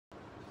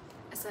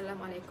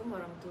Assalamualaikum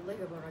warahmatullahi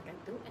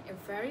wabarakatuh, and a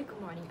very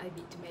good morning. I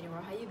bid to Mary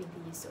Rahayu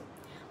binti Yusuf.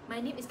 My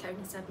name is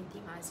Karinisa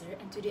binti Mazhar,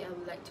 and today I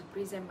would like to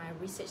present my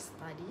research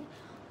study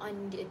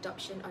on the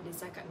adoption of the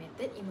Zakat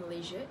method in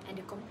Malaysia and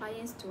the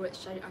compliance towards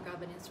Sharia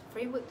Governance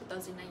Framework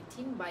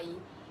 2019 by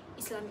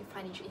Islamic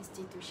financial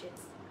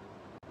institutions.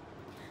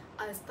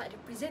 I'll start the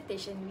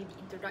presentation with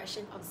the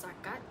introduction of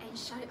Zakat and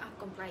Sharia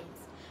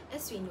compliance.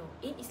 As we know,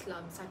 in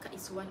Islam, Zakat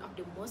is one of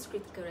the most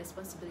critical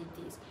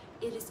responsibilities.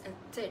 It is a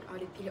third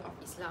of the pillar of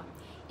Islam.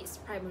 Its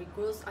primary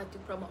goals are to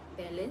promote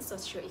balanced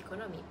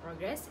socio-economic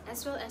progress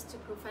as well as to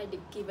provide the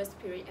giver's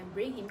spirit and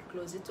bring him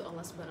closer to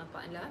Allah Subhanahu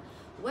Wa Taala,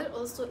 while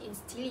also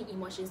instilling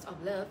emotions of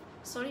love,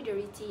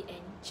 solidarity,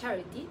 and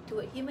charity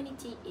toward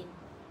humanity in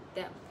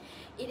them.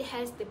 It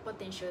has the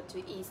potential to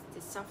ease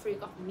the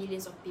suffering of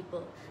millions of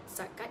people.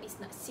 Zakat is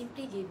not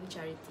simply giving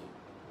charity.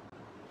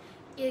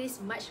 It is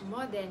much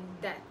more than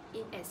that.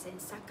 In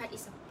essence, Zakat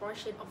is a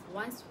portion of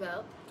one's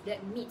wealth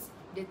that meets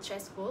the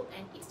threshold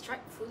and is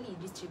rightfully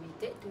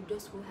distributed to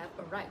those who have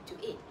a right to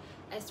it.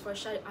 As for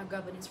Sharia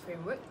governance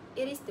framework,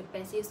 it is the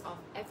basis of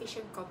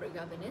efficient corporate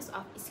governance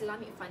of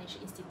Islamic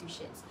financial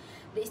institutions.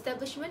 The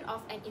establishment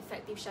of an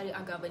effective Sharia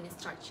governance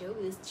structure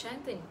will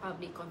strengthen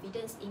public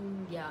confidence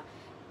in their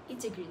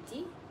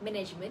integrity,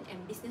 management,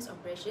 and business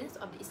operations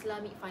of the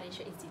Islamic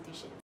financial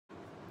institutions.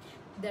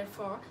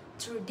 Therefore,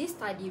 through this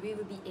study, we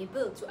will be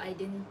able to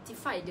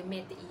identify the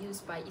method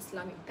used by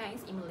Islamic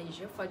banks in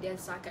Malaysia for their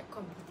Zakat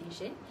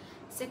computation.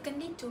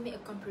 Secondly, to make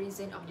a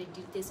comparison of the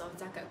details of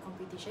Zakat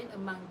computation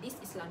among these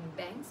Islamic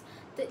banks.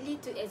 Thirdly,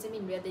 to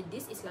examine whether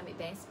these Islamic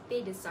banks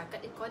pay the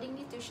Zakat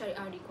accordingly to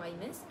Sharia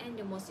requirements and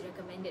the most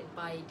recommended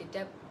by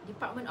the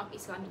Department of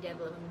Islamic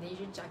Development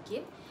Malaysia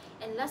JAKIM.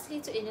 And lastly,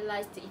 to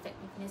analyse the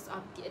effectiveness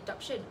of the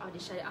adoption of the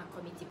Sharia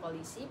Committee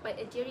policy by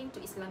adhering to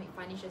Islamic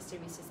Financial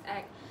Services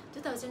Act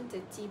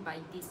 2013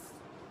 by these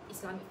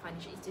Islamic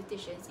financial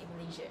institutions in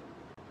Malaysia.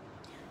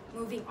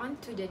 Moving on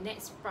to the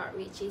next part,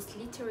 which is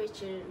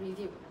literature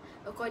review.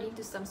 According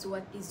to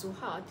Samsuwati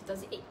Zuha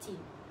 2018,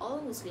 all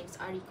Muslims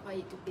are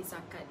required to pay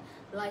zakat.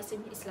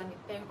 Licensed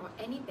Islamic bank or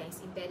any banks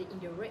embedded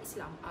in the word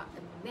Islam are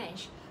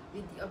enmeshed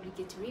with the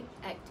obligatory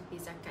act to pay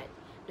zakat.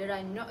 There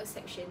are no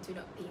exceptions to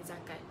not paying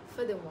zakat.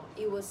 Furthermore,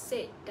 it was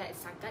said that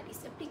zakat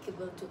is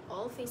applicable to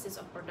all phases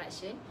of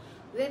production,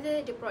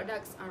 whether the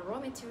products are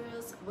raw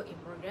materials, work in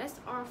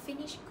progress, or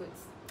finished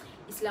goods.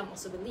 Islam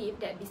also believes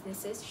that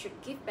businesses should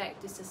give back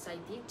to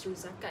society through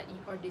zakat in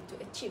order to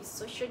achieve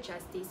social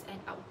justice and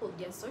uphold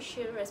their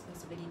social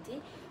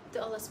responsibility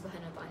to Allah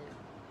Subhanahu Wa Taala.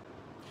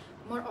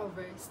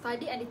 Moreover,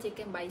 study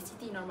undertaken by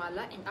Siti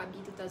Normala and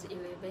Abdi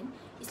 2011,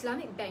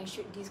 Islamic banks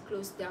should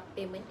disclose their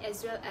payment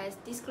as well as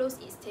disclose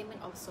its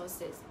statement of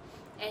sources,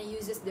 and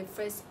uses the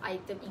first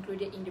item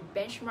included in the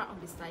benchmark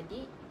of the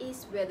study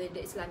is whether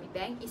the Islamic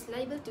bank is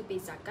liable to pay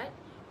zakat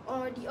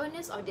or the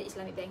owners of the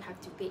Islamic bank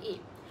have to pay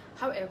it.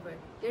 However,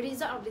 the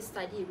result of the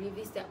study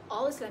reveals that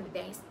all Islamic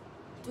banks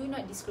do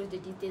not disclose the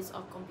details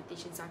of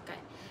computation zakat.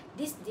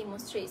 This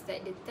demonstrates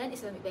that the 10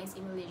 Islamic banks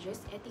in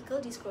Malaysia's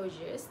ethical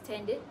disclosure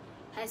standard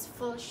has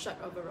fallen short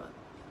overall.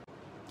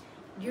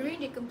 During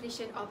the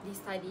completion of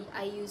this study,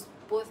 I used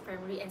both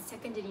primary and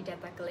secondary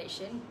data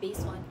collection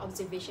based on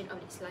observation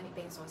of the Islamic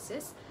bank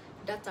sources,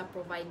 data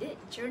provided,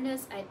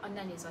 journals, and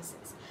online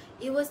resources.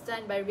 It was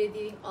done by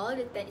reviewing all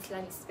the 10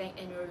 Islamic bank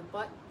annual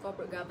report,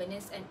 corporate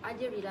governance, and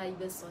other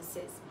reliable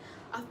sources.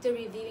 After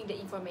reviewing the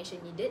information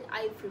needed,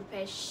 I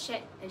prepared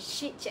a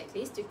sheet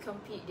checklist to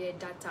compute the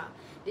data.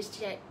 The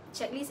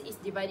checklist is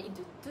divided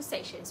into two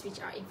sections,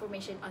 which are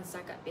information on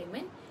zakat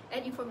payment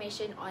and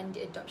information on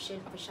the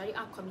adoption of a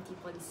Sharia committee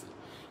policy.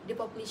 The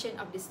population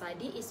of the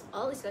study is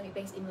all Islamic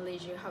banks in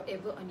Malaysia.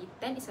 However, only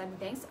 10 Islamic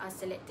banks are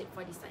selected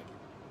for the study.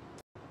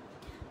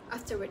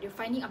 Afterward, the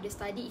finding of the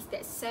study is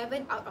that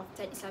 7 out of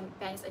 10 Islamic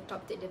banks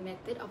adopted the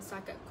method of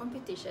zakat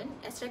computation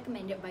as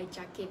recommended by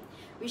JAKIM,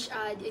 which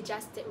are the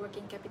adjusted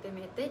working capital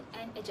method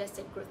and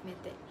adjusted growth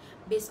method.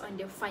 Based on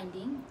the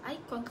finding, I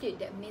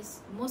conclude that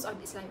most of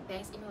the Islamic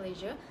banks in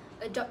Malaysia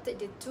adopted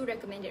the two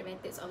recommended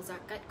methods of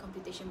zakat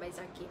computation by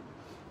JAKIM.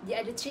 The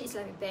other 3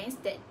 Islamic banks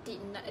that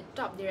did not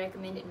adopt the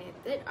recommended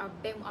method are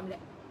Bank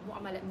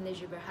Muamalat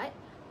Malaysia Berhad,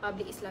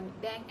 Public Islamic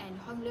Bank, and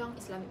Hong Leong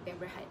Islamic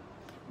Bank Berhad.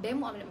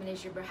 Bank Muamalat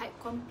Malaysia Berhad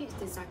computes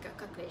the zakat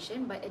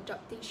calculation by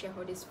adopting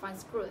shareholders'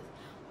 funds growth,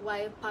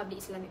 while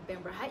Public Islamic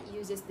Bank Berhad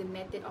uses the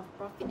method of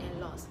profit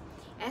and loss.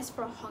 As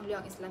for Hong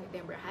Leong Islamic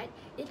Bank Berhad,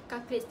 it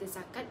calculates the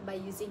zakat by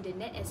using the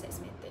net assets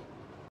method.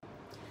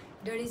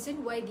 The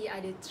reason why the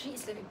other 3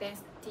 Islamic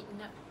banks did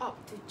not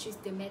opt to choose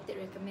the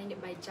method recommended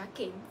by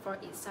JAKIM for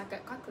its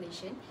zakat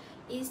calculation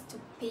is to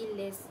pay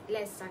less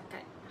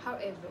zakat.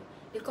 However,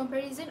 the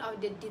comparison of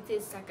the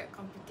detailed zakat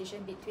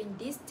computation between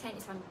these 10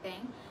 Islamic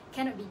banks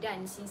cannot be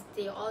done since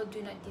they all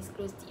do not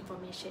disclose the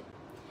information.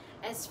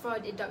 As for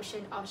the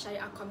adoption of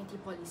Sharia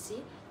committee policy,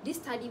 this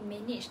study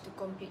managed to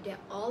compute that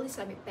all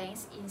Islamic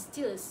banks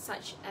instill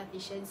such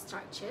efficient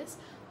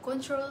structures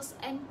controls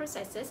and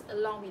processes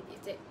along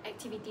with the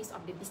activities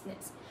of the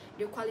business.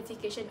 The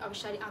qualification of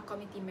Sharia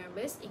committee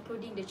members,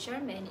 including the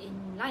chairman,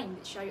 in line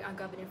with Sharia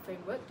Governance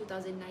Framework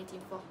 2019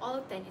 for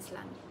all 10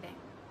 Islamic banks.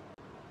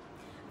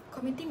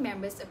 Committee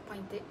members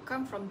appointed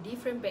come from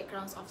different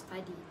backgrounds of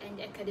study, and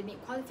the academic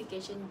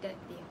qualification that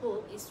they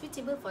hold is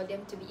suitable for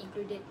them to be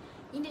included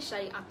in the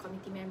Sharia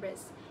committee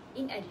members.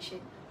 In addition,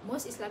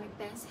 most Islamic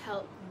banks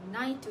held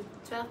 9 to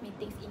 12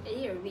 meetings in a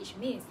year, which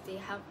means they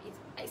have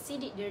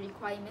exceeded the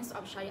requirements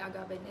of Sharia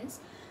governance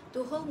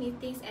to hold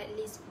meetings at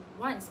least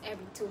once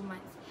every 2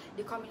 months.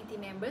 The community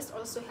members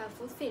also have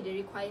fulfilled the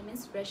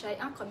requirements where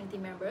Sharia community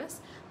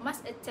members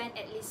must attend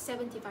at least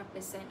 75%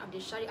 of the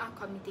Sharia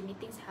community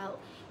meetings held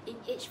in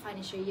each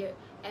financial year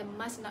and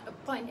must not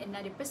appoint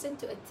another person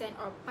to attend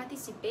or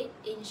participate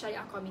in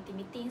Sharia community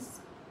meetings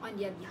on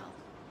their behalf.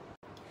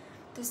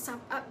 To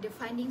sum up the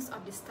findings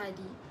of the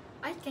study,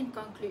 I can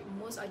conclude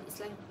most of the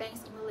Islamic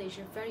banks in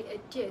Malaysia very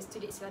adheres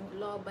to the Islamic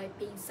law by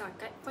paying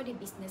zakat for the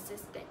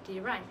businesses that they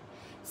run.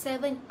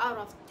 7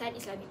 out of 10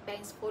 Islamic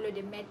banks follow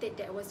the method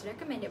that was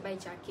recommended by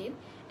JAKIM,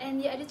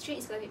 and the other 3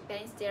 Islamic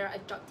banks they are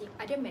adopting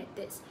other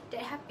methods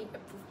that have been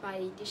approved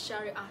by the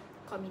Sharia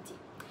committee.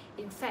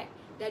 In fact,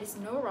 there is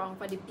no wrong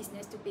for the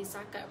business to pay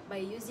zakat by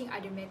using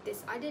other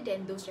methods other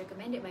than those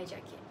recommended by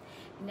JAKIM.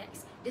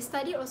 Next, the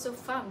study also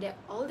found that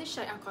all the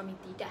Sharia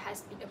committee that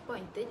has been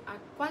appointed are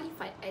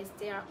qualified as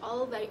they are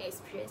all very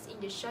experienced in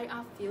the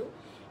Sharia field,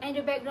 and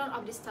the background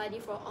of the study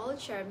for all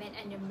chairmen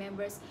and the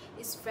members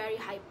is very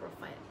high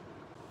profile.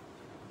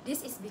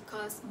 This is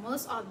because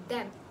most of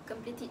them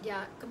completed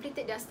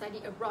their study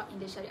abroad in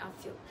the Sharia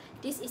field.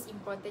 This is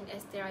important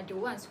as they are the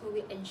ones who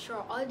will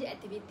ensure all the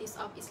activities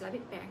of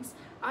Islamic banks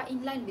are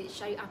in line with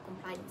Sharia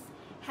compliance.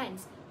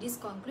 Hence, this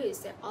concludes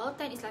that all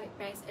 10 Islamic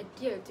banks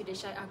adhere to the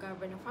Sharia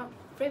Governance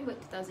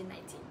Framework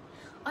 2019.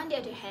 On the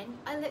other hand,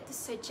 I'd like to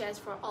suggest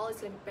for all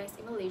Islamic banks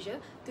in Malaysia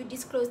to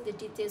disclose the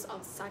details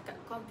of zakat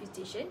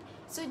computation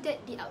so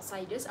that the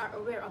outsiders are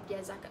aware of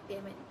their zakat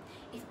payment.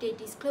 If they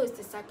disclose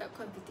the zakat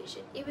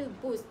computation, it will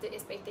boost the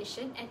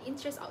expectation and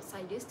interest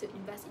outsiders to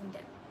invest in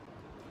them.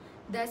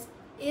 Thus,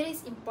 it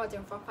is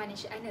important for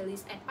financial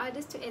analysts and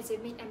others to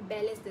examine and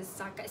balance the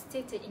zakat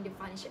stated in the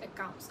financial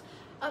accounts.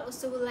 I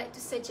also would like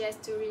to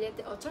suggest to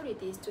related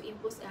authorities to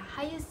impose a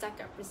higher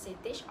zakat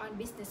percentage on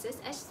businesses,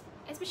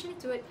 especially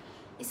toward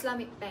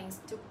Islamic banks,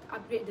 to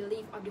upgrade the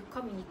life of the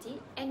community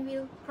and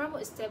will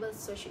promote stable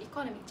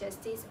socio-economic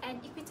justice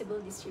and equitable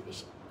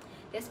distribution.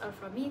 That's all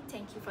from me.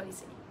 Thank you for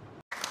listening.